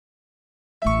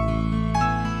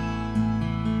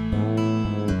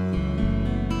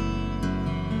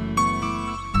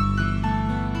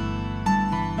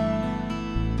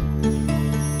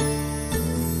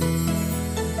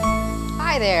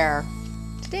there!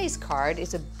 Today's card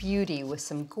is a beauty with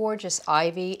some gorgeous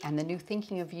ivy and the new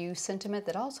Thinking of You sentiment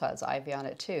that also has ivy on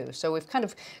it too. So we've kind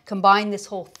of combined this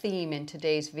whole theme in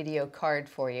today's video card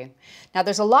for you. Now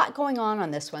there's a lot going on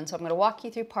this one, so I'm going to walk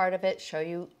you through part of it, show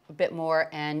you a bit more,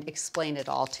 and explain it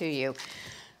all to you.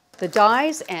 The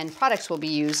dies and products we'll be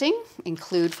using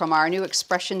include from our new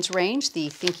Expressions range, the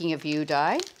Thinking of You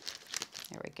die.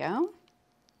 There we go.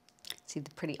 See the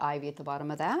pretty ivy at the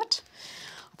bottom of that.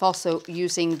 I'm also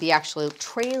using the actual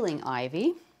trailing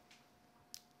ivy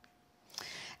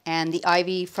and the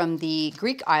ivy from the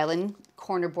Greek Island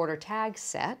corner border tag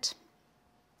set.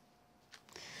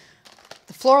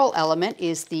 The floral element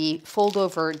is the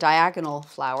Foldover diagonal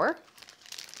flower.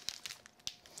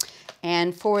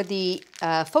 And for the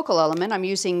focal element, I'm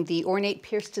using the Ornate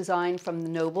pierced design from the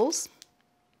Nobles.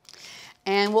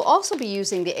 And we'll also be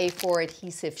using the A4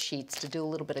 adhesive sheets to do a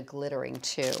little bit of glittering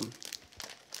too.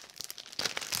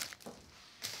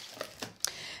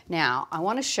 Now, I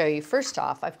want to show you, first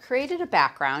off, I've created a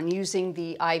background using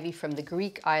the ivy from the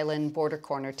Greek Island border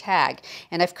corner tag.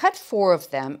 And I've cut 4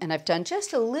 of them, and I've done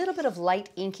just a little bit of light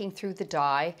inking through the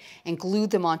die and glued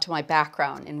them onto my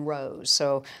background in rows.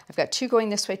 So I've got 2 going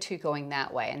this way, 2 going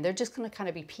that way, and they're just going to kind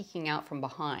of be peeking out from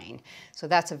behind. So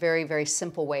that's a very, very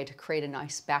simple way to create a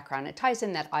nice background. It ties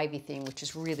in that ivy theme, which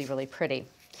is really, really pretty.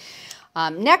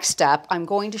 Next up, I'm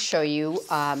going to show you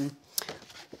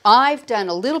I've done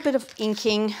a little bit of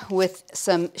inking with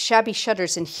some Shabby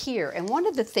Shutters in here, and one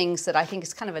of the things that I think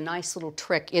is kind of a nice little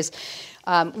trick is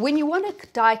when you want to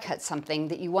die cut something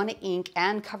that you want to ink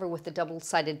and cover with the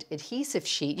double-sided adhesive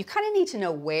sheet, you kind of need to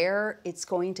know where it's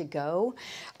going to go.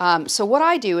 So what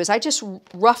I do is I just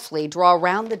roughly draw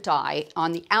around the die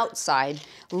on the outside,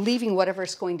 leaving whatever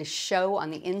is going to show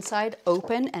on the inside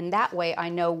open, and that way I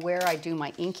know where I do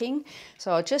my inking.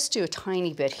 So I'll just do a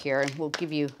tiny bit here, and we'll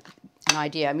give you an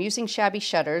idea. I'm using Shabby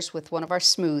Shutters with one of our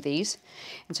smoothies,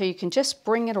 and so you can just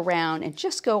bring it around and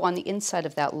just go on the inside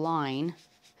of that line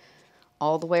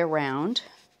all the way around,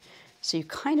 so you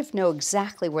kind of know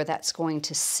exactly where that's going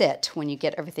to sit when you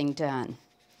get everything done.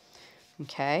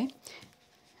 Okay,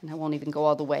 and I won't even go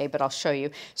all the way, but I'll show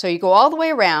you. So you go all the way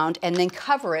around and then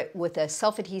cover it with a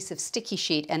self-adhesive sticky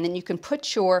sheet, and then you can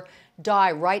put your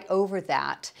die right over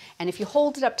that, and if you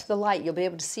hold it up to the light, you'll be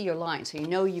able to see your line, so you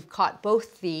know you've caught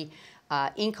both the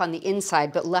ink on the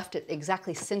inside but left it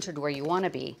exactly centered where you want to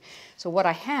be. So what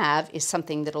I have is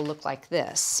something that'll look like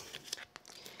this.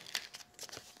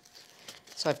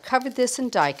 So I've covered this and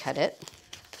die cut it.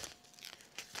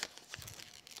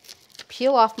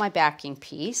 Peel off my backing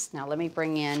piece. Now let me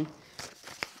bring in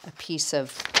a piece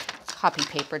of copy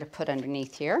paper to put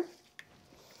underneath here.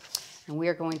 And we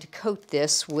are going to coat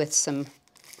this with some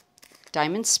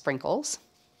diamond sprinkles.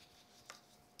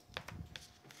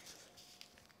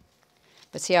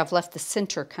 But see, I've left the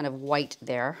center kind of white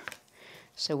there,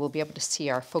 so we'll be able to see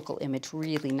our focal image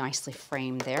really nicely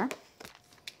framed there.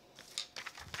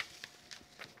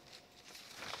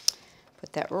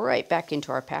 Put that right back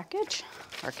into our package,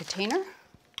 our container.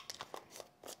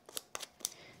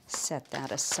 Set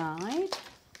that aside.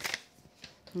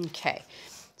 Okay.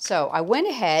 So I went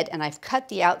ahead and I've cut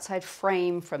the outside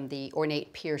frame from the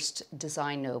Ornate pierced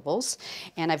design Nobles,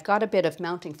 and I've got a bit of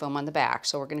mounting foam on the back.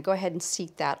 So we're going to go ahead and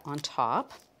seat that on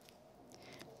top.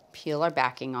 Peel our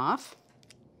backing off.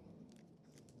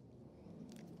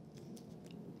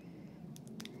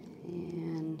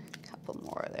 And a couple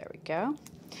more, there we go.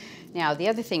 Now the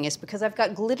other thing is, because I've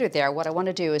got glitter there, what I want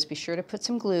to do is be sure to put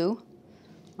some glue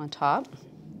on top.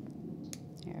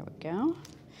 There we go.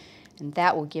 And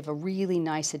that will give a really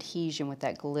nice adhesion with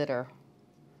that glitter.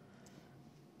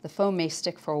 The foam may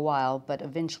stick for a while, but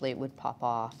eventually it would pop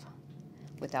off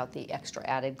without the extra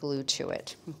added glue to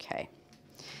it. Okay.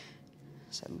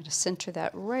 So I'm going to center that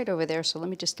right over there. So let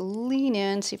me just lean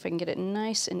in, see if I can get it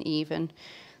nice and even.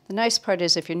 The nice part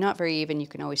is if you're not very even, you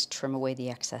can always trim away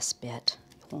the excess bit.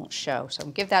 It won't show. So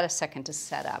give that a second to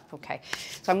set up. Okay.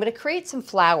 So I'm going to create some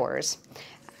flowers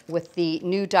with the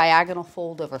new diagonal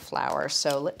fold-over flower.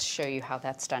 So let's show you how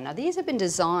that's done. Now these have been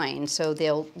designed so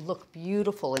they'll look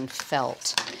beautiful in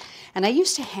felt. And I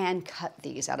used to hand cut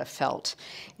these out of felt.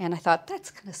 And I thought,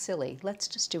 that's kind of silly. Let's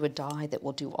just do a die that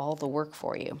will do all the work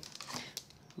for you.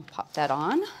 I'll pop that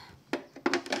on.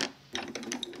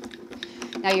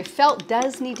 Now your felt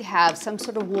does need to have some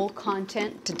sort of wool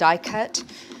content to die cut.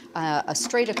 A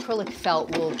straight acrylic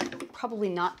felt will probably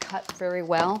not cut very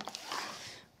well.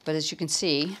 But as you can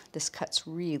see, this cuts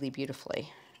really beautifully.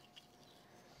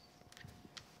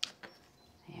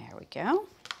 There we go.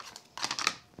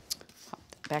 Pop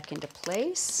that back into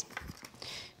place.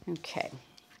 Okay.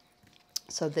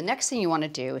 So the next thing you want to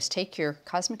do is take your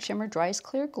Cosmic Shimmer Dry as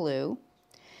Clear glue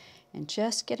And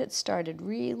just get it started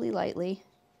really lightly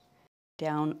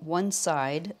down one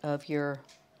side of your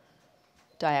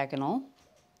diagonal.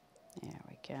 There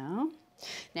we go.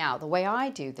 Now, the way I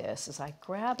do this is I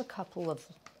grab a couple of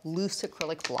loose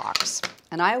acrylic blocks,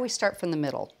 and I always start from the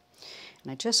middle.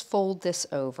 And I just fold this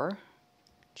over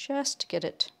just to get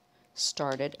it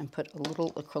started and put a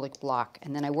little acrylic block,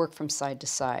 and then I work from side to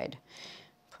side.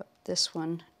 Put this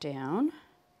one down.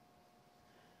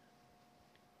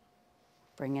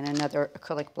 Bring in another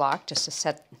acrylic block just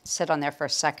to sit on there for a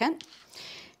second.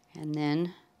 And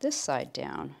then this side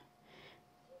down.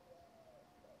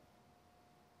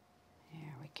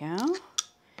 There we go.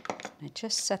 And I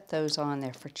just set those on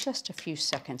there for just a few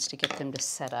seconds to get them to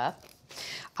set up.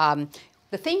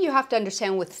 The thing you have to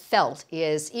understand with felt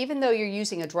is even though you're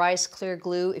using a dry as clear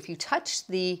glue, if you touch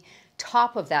the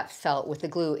top of that felt with the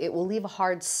glue, it will leave a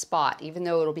hard spot even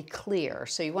though it'll be clear.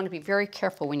 So you want to be very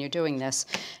careful when you're doing this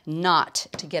not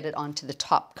to get it onto the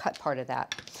top cut part of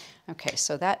that. Okay,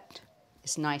 so that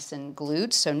is nice and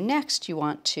glued. So next you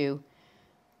want to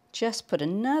just put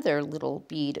another little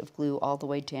bead of glue all the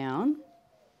way down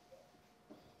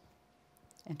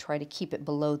and try to keep it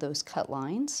below those cut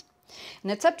lines.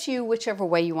 And it's up to you whichever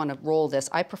way you want to roll this.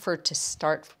 I prefer to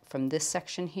start from this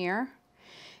section here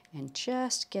and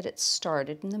just get it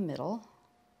started in the middle,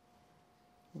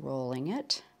 rolling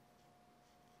it.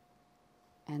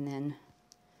 And then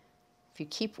if you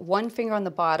keep one finger on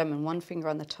the bottom and one finger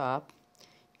on the top,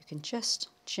 you can just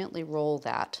gently roll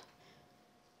that,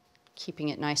 keeping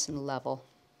it nice and level.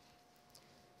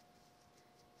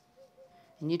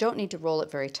 And you don't need to roll it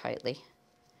very tightly.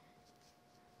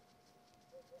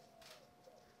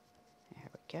 There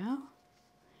we go.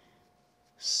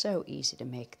 So easy to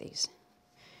make these.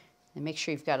 And make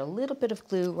sure you've got a little bit of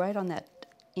glue right on that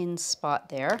in spot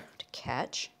there to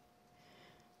catch.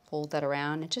 Fold that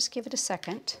around and just give it a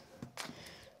second.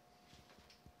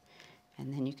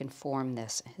 And then you can form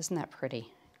this. Isn't that pretty?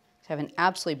 I have an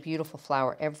absolutely beautiful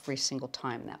flower every single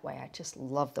time that way. I just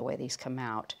love the way these come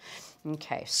out.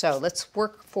 Okay, so let's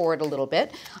work forward a little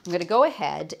bit. I'm going to go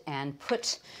ahead and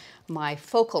put my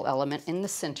focal element in the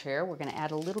center. We're going to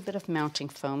add a little bit of mounting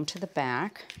foam to the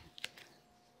back.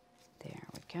 There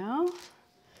we go.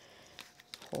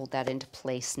 Hold that into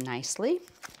place nicely.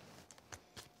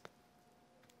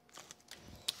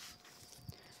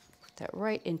 Put that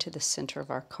right into the center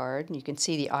of our card. And you can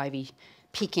see the ivy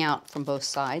peeking out from both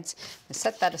sides. I'll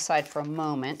set that aside for a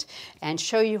moment and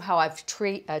show you how I've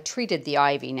treated the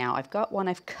ivy now. I've got one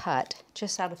I've cut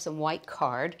just out of some white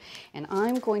card, and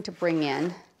I'm going to bring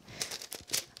in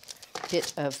a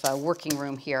bit of working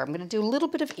room here. I'm going to do a little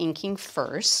bit of inking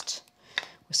first.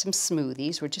 Some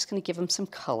smoothies. We're just going to give them some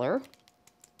color.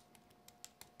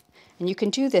 And you can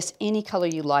do this any color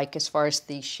you like as far as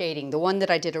the shading. The one that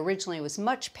I did originally was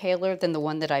much paler than the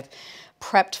one that I've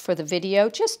prepped for the video,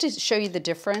 just to show you the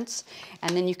difference.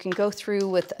 And then you can go through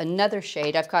with another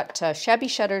shade. I've got Shabby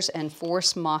Shutters and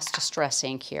Forest Moss Distress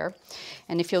ink here.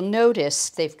 And if you'll notice,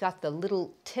 they've got the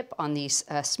little tip on these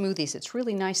smoothies. It's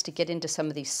really nice to get into some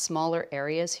of these smaller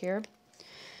areas here.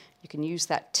 You can use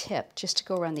that tip just to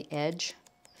go around the edge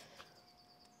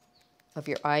of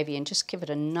your ivy and just give it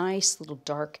a nice little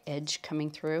dark edge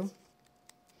coming through.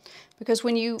 Because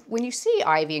when you see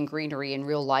ivy and greenery in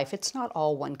real life, it's not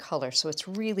all one color, so it's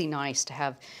really nice to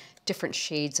have different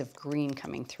shades of green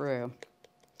coming through.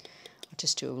 I'll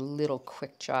just do a little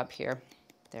quick job here.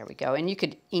 There we go. And you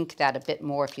could ink that a bit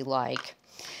more if you like.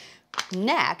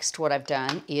 Next, what I've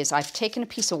done is I've taken a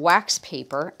piece of wax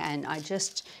paper and I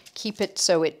just keep it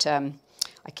so it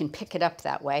I can pick it up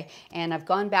that way. And I've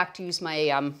gone back to use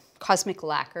my Cosmic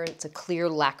Lacquer. It's a clear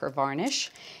lacquer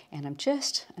varnish. And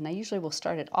I usually will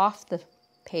start it off the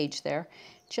page there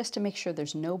just to make sure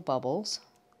there's no bubbles.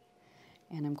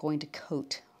 And I'm going to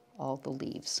coat all the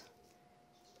leaves.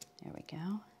 There we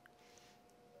go.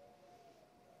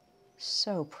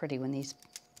 So pretty when these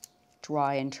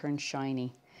dry and turn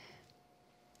shiny.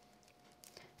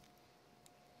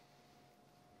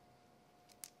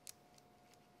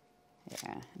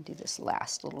 Yeah, and do this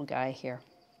last little guy here.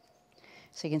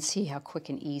 So you can see how quick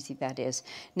and easy that is.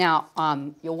 Now,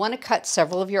 you'll want to cut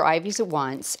several of your ivies at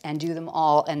once and do them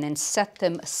all and then set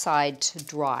them aside to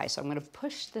dry. So I'm going to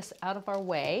push this out of our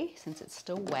way since it's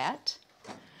still wet.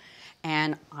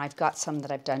 And I've got some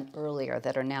that I've done earlier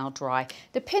that are now dry.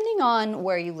 Depending on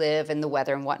where you live and the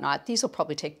weather and whatnot, these will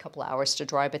probably take a couple hours to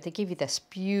dry, but they give you this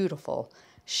beautiful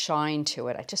shine to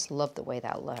it. I just love the way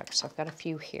that looks. So I've got a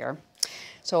few here.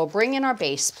 So we'll bring in our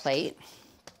base plate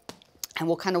and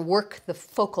we'll kind of work the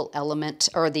focal element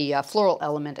or the floral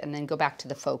element and then go back to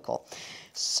the focal.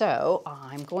 So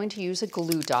I'm going to use a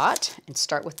glue dot and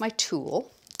start with my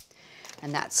tool.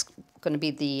 and that's going to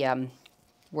be the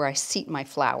where I seat my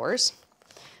flowers.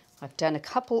 I've done a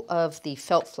couple of the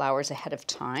felt flowers ahead of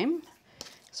time,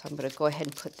 so I'm going to go ahead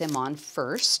and put them on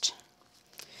first.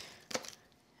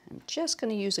 I'm just going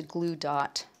to use a glue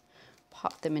dot,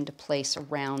 pop them into place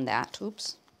around that.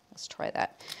 Oops, let's try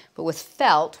that. But with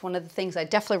felt, one of the things I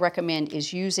definitely recommend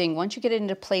is using, once you get it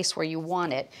into place where you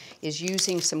want it, is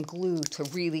using some glue to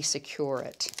really secure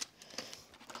it.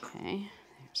 Okay,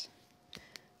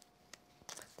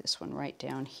 put this one right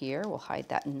down here. We'll hide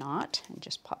that knot and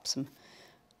just pop some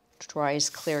dry as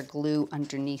clear glue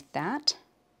underneath that.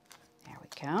 There we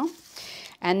go.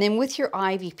 And then with your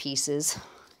ivy pieces,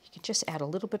 you can just add a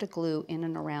little bit of glue in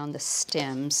and around the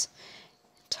stems,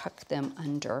 tuck them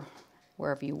under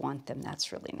wherever you want them.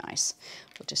 That's really nice.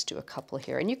 We'll just do a couple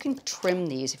here. And you can trim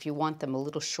these if you want them a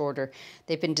little shorter.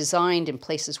 They've been designed in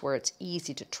places where it's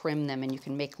easy to trim them, and you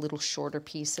can make little shorter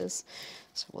pieces.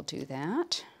 So we'll do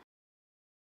that.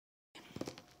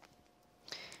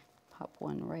 Pop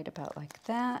one right about like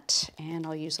that, and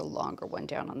I'll use a longer one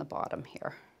down on the bottom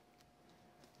here.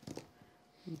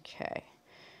 Okay.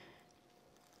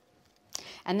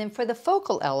 And then for the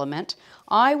focal element,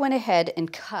 I went ahead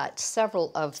and cut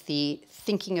several of the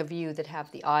Thinking of You that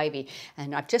have the ivy,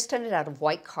 and I've just done it out of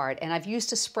white card, and I've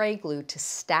used a spray glue to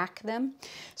stack them.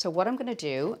 So what I'm going to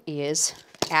do is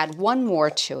add one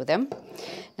more to them.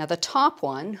 Now the top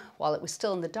one, while it was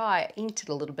still in the dye, I inked it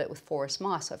a little bit with forest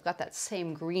moss, so I've got that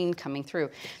same green coming through.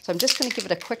 So I'm just going to give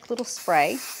it a quick little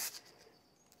spray.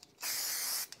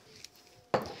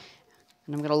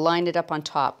 And I'm going to line it up on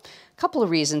top. A couple of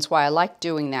reasons why I like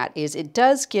doing that is it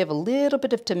does give a little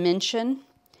bit of dimension,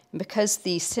 and because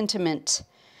the sentiment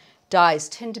dyes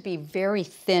tend to be very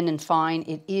thin and fine,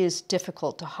 it is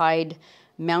difficult to hide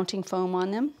mounting foam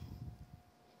on them.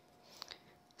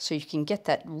 So you can get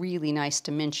that really nice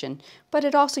dimension, but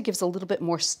it also gives a little bit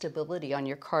more stability on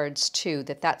your cards too,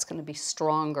 that's going to be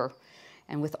stronger.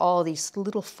 And with all these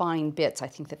little fine bits, I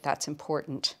think that's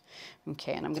important.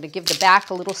 Okay, and I'm going to give the back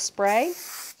a little spray.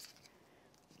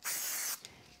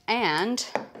 And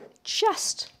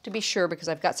just to be sure, because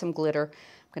I've got some glitter,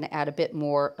 I'm going to add a bit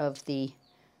more of the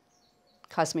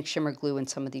Cosmic Shimmer glue in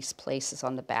some of these places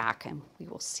on the back, and we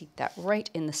will seat that right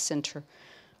in the center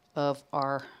of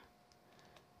our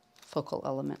focal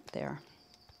element there.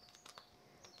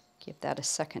 Give that a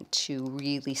second to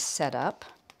really set up.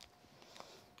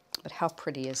 But how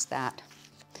pretty is that?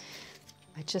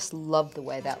 I just love the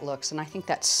way that looks, and I think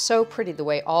that's so pretty the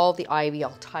way all the ivy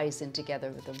all ties in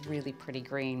together with a really pretty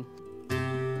green.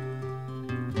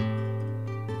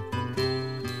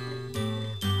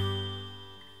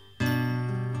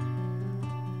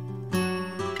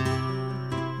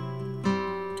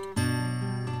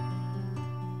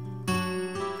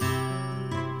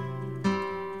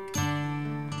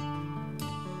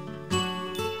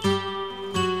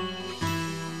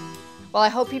 Well, I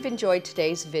hope you've enjoyed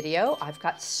today's video. I've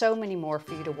got so many more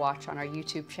for you to watch on our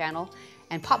YouTube channel.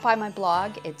 And pop by my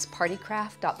blog. It's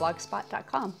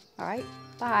partycraft.blogspot.com. All right,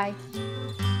 bye.